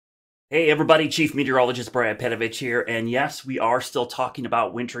Hey everybody, Chief Meteorologist Brad Petovich here, and yes, we are still talking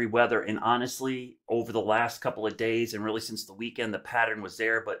about wintry weather, and honestly, over the last couple of days, and really since the weekend, the pattern was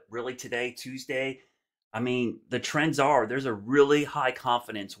there, but really today, Tuesday, the trends are, there's a really high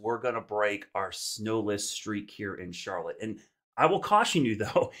confidence we're going to break our snowless streak here in Charlotte, and I will caution you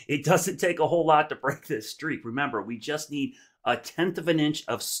though, it doesn't take a whole lot to break this streak. Remember, we just need a tenth of an inch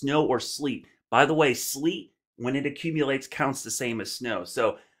of snow or sleet. By the way, sleet, when it accumulates, counts the same as snow,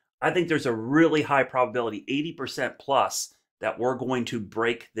 so I think there's a really high probability, 80% plus, that we're going to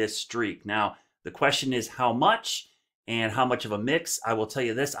break this streak. Now, the question is how much and how much of a mix. I will tell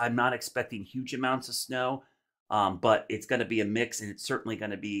you this, I'm not expecting huge amounts of snow, but it's going to be a mix, and it's certainly going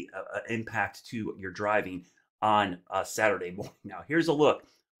to be an impact to your driving on Saturday morning. Now, here's a look.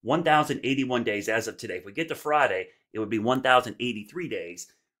 1,081 days as of today. If we get to Friday, it would be 1,083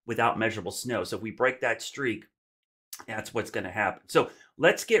 days without measurable snow. So if we break that streak, that's what's going to happen. So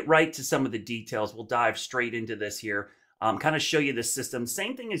let's get right to some of the details. We'll dive straight into this here, kind of show you the system.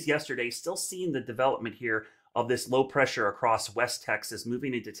 Same thing as yesterday, still seeing the development here of this low pressure across West Texas,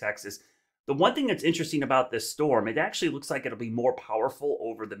 moving into Texas. The one thing that's interesting about this storm, it actually looks like it'll be more powerful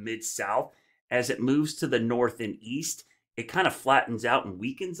over the mid-south. As it moves to the north and east, it kind of flattens out and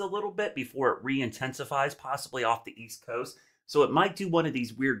weakens a little bit before it re-intensifies, possibly off the east coast. So it might do one of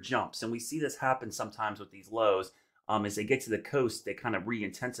these weird jumps, and we see this happen sometimes with these lows. As they get to the coast, they kind of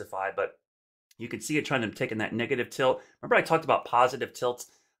re-intensify, but you can see it trying to take in that negative tilt. Remember I talked about positive tilts?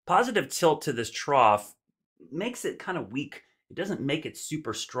 Positive tilt to this trough makes it kind of weak. It doesn't make it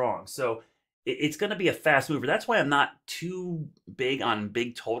super strong. So it's going to be a fast mover. That's why I'm not too big on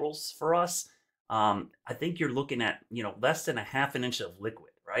big totals for us. I think you're looking at, less than a half an inch of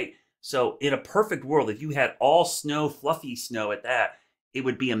liquid, right? So in a perfect world, if you had all snow, fluffy snow at that, it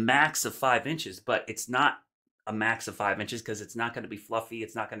would be a max of 5 inches, but it's not a max of 5 inches because it's not going to be fluffy.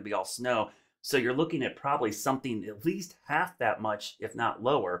 It's not going to be all snow. So you're looking at probably something at least half that much, if not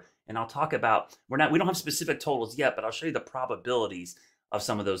lower. And I'll talk about, we don't have specific totals yet, but I'll show you the probabilities of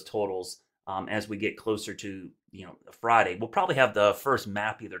some of those totals as we get closer to, Friday. We'll probably have the first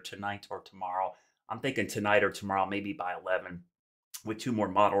map either tonight or tomorrow. I'm thinking tonight or tomorrow, maybe by 11 with 2 more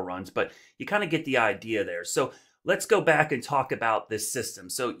model runs, but you kind of get the idea there. So let's go back and talk about this system.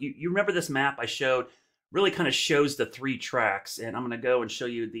 So you remember this map I showed? Really kind of shows the 3 tracks, and I'm going to go and show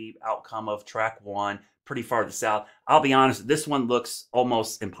you the outcome of track 1 pretty far to the south. I'll be honest, this one looks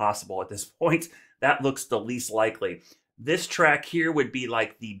almost impossible at this point. That looks the least likely. This track here would be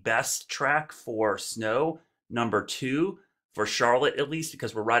like the best track for snow, number 2 for Charlotte at least,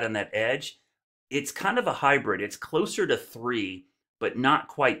 because we're right on that edge. It's kind of a hybrid. It's closer to 3, but not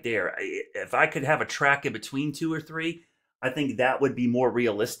quite there. If I could have a track in between 2 or 3, I think that would be more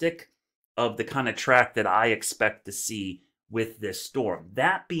realistic of the kind of track that I expect to see with this storm.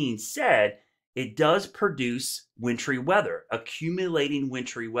 That being said, it does produce wintry weather, accumulating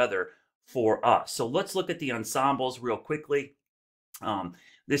wintry weather for us. So let's look at the ensembles real quickly.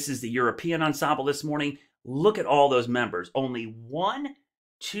 This is the European ensemble this morning. Look at all those members. Only 1,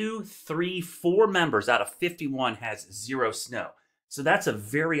 2, 3, 4 members out of 51 has 0 snow. So that's a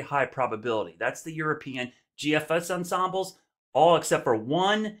very high probability. That's the European. GFS ensembles, all except for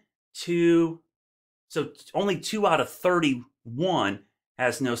 1, 2, so only 2 out of 31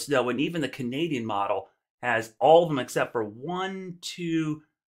 has no snow, and even the Canadian model has all of them except for 1, 2,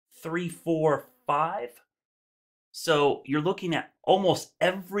 3, 4, 5. So you're looking at almost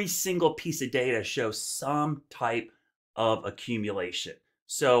every single piece of data shows some type of accumulation.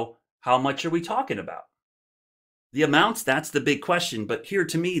 So how much are we talking about? The amounts, that's the big question, but here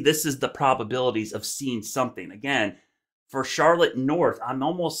to me, this is the probabilities of seeing something. Again, for Charlotte North, I'm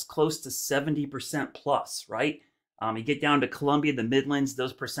almost close to 70% plus, right? You get down to Columbia, the Midlands,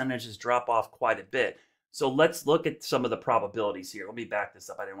 those percentages drop off quite a bit. So let's look at some of the probabilities here. Let me back this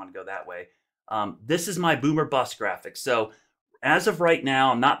up. I didn't want to go that way. This is my boomer bust graphic. So as of right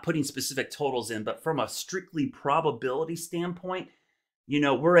now, I'm not putting specific totals in, but from a strictly probability standpoint,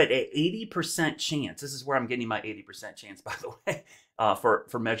 we're at an 80% chance. This is where I'm getting my 80% chance, by the way,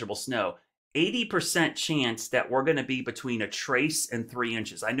 for measurable snow. 80% chance that we're going to be between a trace and 3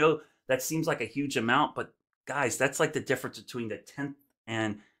 inches. I know that seems like a huge amount, but guys, that's like the difference between the 10th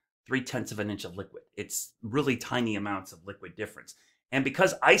and 3/10 of an inch of liquid. It's really tiny amounts of liquid difference. And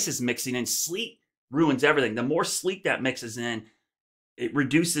because ice is mixing in, sleet ruins everything. The more sleet that mixes in, it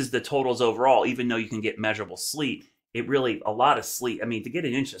reduces the totals overall, even though you can get measurable sleet. A lot of sleet, to get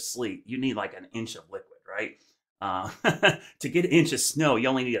an inch of sleet, you need like an inch of liquid, right? To get an inch of snow, you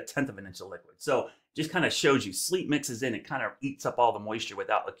only need a 1/10 of an inch of liquid. So just kind of shows you sleet mixes in, it kind of eats up all the moisture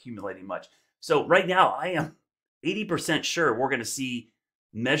without accumulating much. So right now I am 80% sure we're going to see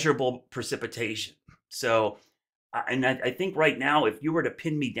measurable precipitation. So, I think right now, if you were to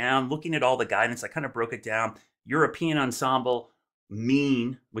pin me down, looking at all the guidance, I kind of broke it down. European ensemble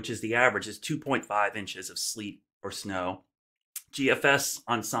mean, which is the average, is 2.5 inches of sleet or snow. GFS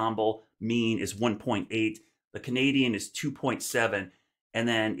ensemble mean is 1.8. The Canadian is 2.7. And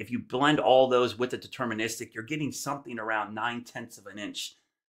then if you blend all those with the deterministic, you're getting something around 9/10 of an inch.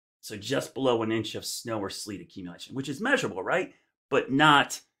 So just below an inch of snow or sleet accumulation, which is measurable, right? But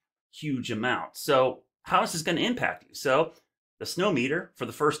not huge amounts. So how is this going to impact you? So the snow meter, for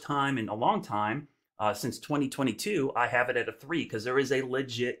the first time in a long time, since 2022, I have it at a 3 because there is a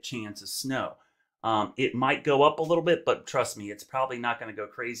legit chance of snow. It might go up a little bit, but trust me, it's probably not going to go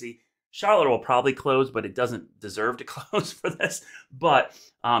crazy. Charlotte will probably close, but it doesn't deserve to close for this. But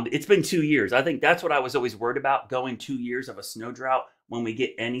it's been 2 years. I think that's what I was always worried about, going 2 years of a snow drought. When we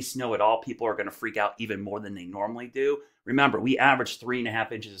get any snow at all, people are going to freak out even more than they normally do. Remember, we average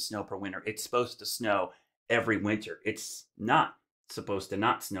 3.5 inches of snow per winter. It's supposed to snow every winter. It's not supposed to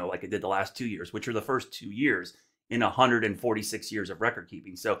not snow like it did the last 2 years, which are the first 2 years in 146 years of record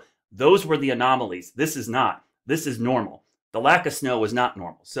keeping. So those were the anomalies. This is not. This is normal. The lack of snow was not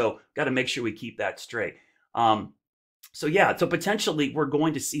normal. So got to make sure we keep that straight. So potentially we're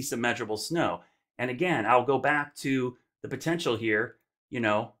going to see some measurable snow. And again, I'll go back to the potential here.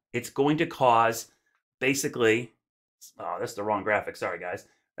 It's going to cause basically, oh, that's the wrong graphic. Sorry, guys.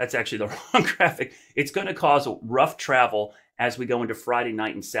 That's actually the wrong graphic. It's going to cause rough travel as we go into Friday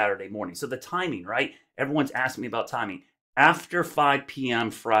night and Saturday morning. So the timing, right? Everyone's asking me about timing. After 5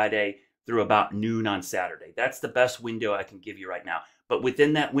 p.m. Friday through about noon on Saturday. That's the best window I can give you right now. But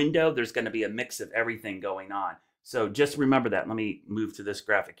within that window, there's going to be a mix of everything going on. So just remember that. Let me move to this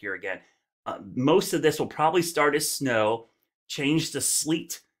graphic here again. Most of this will probably start as snow, change to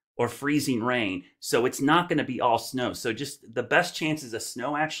sleet or freezing rain. So it's not going to be all snow. So just the best chances of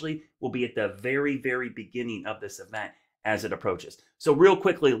snow actually will be at the very, very beginning of this event as it approaches. So real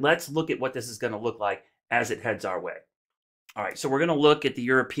quickly, let's look at what this is going to look like as it heads our way. All right, so we're going to look at the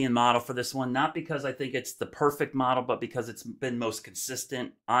European model for this one, not because I think it's the perfect model, but because it's been most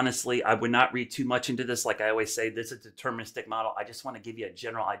consistent. Honestly, I would not read too much into this. Like I always say, this is a deterministic model. I just want to give you a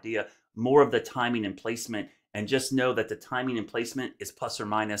general idea, more of the timing and placement, and just know that the timing and placement is plus or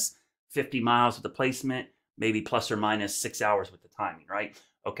minus 50 miles with the placement, maybe plus or minus 6 hours with the timing, right?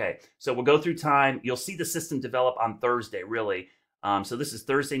 Okay, so we'll go through time. You'll see the system develop on Thursday, really. So this is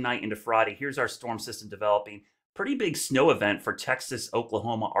Thursday night into Friday. Here's our storm system developing. Pretty big snow event for Texas,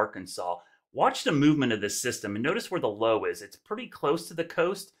 Oklahoma, Arkansas. Watch the movement of this system and notice where the low is. It's pretty close to the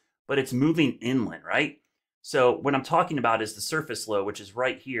coast, but it's moving inland, right? So what I'm talking about is the surface low, which is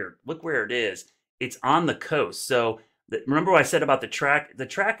right here. Look where it is. It's on the coast. So remember what I said about the track? The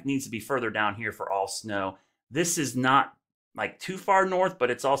track needs to be further down here for all snow. This is not like too far north, but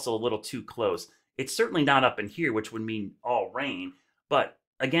it's also a little too close. It's certainly not up in here, which would mean all rain, but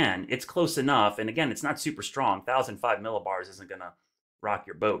again, it's close enough. And again, it's not super strong. 1,005 millibars isn't going to rock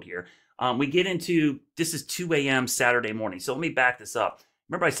your boat here. We get into, this is 2 a.m. Saturday morning. So let me back this up.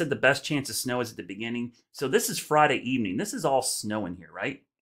 Remember I said the best chance of snow is at the beginning. So this is Friday evening. This is all snow in here, right?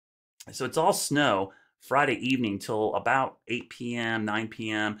 So it's all snow Friday evening till about 8 p.m., 9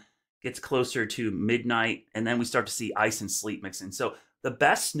 p.m. Gets closer to midnight. And then we start to see ice and sleet mixing. So the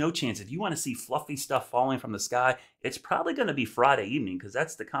best snow chance, if you want to see fluffy stuff falling from the sky, it's probably going to be Friday evening because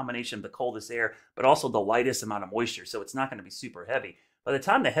that's the combination of the coldest air, but also the lightest amount of moisture. So it's not going to be super heavy. By the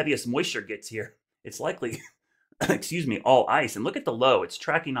time the heaviest moisture gets here, it's likely, all ice. And look at the low. It's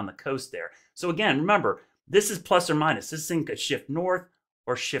tracking on the coast there. So again, remember, this is plus or minus. This thing could shift north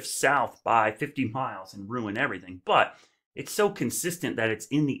or shift south by 50 miles and ruin everything. But it's so consistent that it's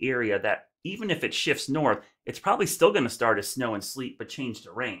in the area that even if it shifts north, it's probably still going to start as snow and sleet, but change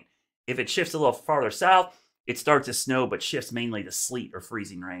to rain. If it shifts a little farther south, it starts as snow, but shifts mainly to sleet or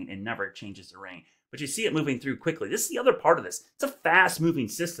freezing rain and never changes to rain. But you see it moving through quickly. This is the other part of this. It's a fast-moving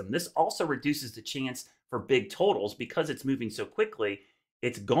system. This also reduces the chance for big totals because it's moving so quickly.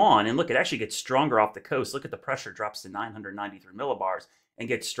 It's gone. And look, it actually gets stronger off the coast. Look at the pressure drops to 993 millibars and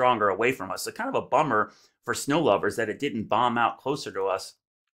gets stronger away from us. So kind of a bummer for snow lovers that it didn't bomb out closer to us,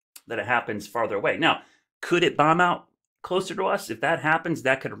 that it happens farther away. Now, could it bomb out closer to us? If that happens,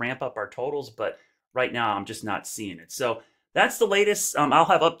 that could ramp up our totals, but right now I'm just not seeing it. So that's the latest. I'll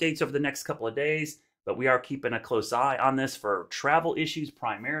have updates over the next couple of days, but we are keeping a close eye on this for travel issues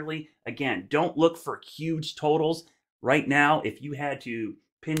primarily. Again, don't look for huge totals. Right now, if you had to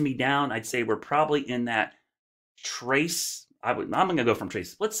pin me down, I'd say we're probably in that trace. I'm going to go from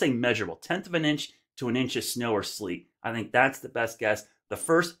trace. Let's say measurable, 1/10 of an inch to an inch of snow or sleet. I think that's the best guess. The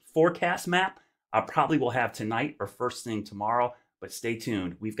first forecast map I probably will have tonight or first thing tomorrow, but stay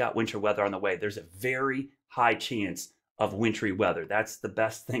tuned. We've got winter weather on the way. There's a very high chance of wintry weather. That's the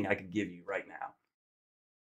best thing I could give you right